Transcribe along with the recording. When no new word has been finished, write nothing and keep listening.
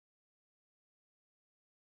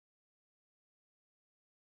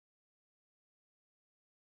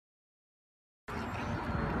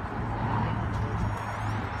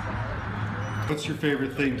What's your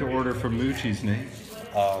favorite thing to order from Moochies, Nate?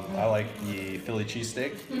 I like the Philly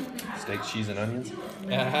cheesesteak, steak, cheese, and onions.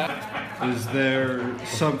 Is there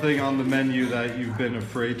something on the menu that you've been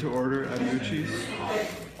afraid to order at Moochies?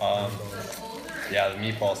 Yeah, the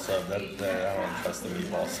meatball sub. I don't trust the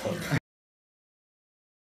meatball sub.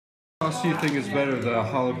 What sauce do you think is better, the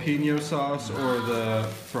jalapeno sauce or the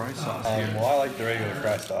fry sauce here? Well, I like the regular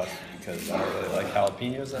fry sauce because I don't really like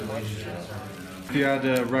jalapenos that much. If you had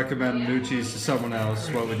to recommend Moochies to someone else,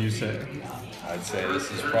 what would you say? I'd say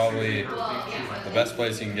this is probably the best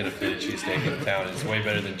place you can get a Philly cheesesteak in town. It's way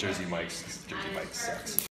better than Jersey Mike's. Jersey Mike's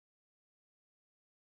sucks.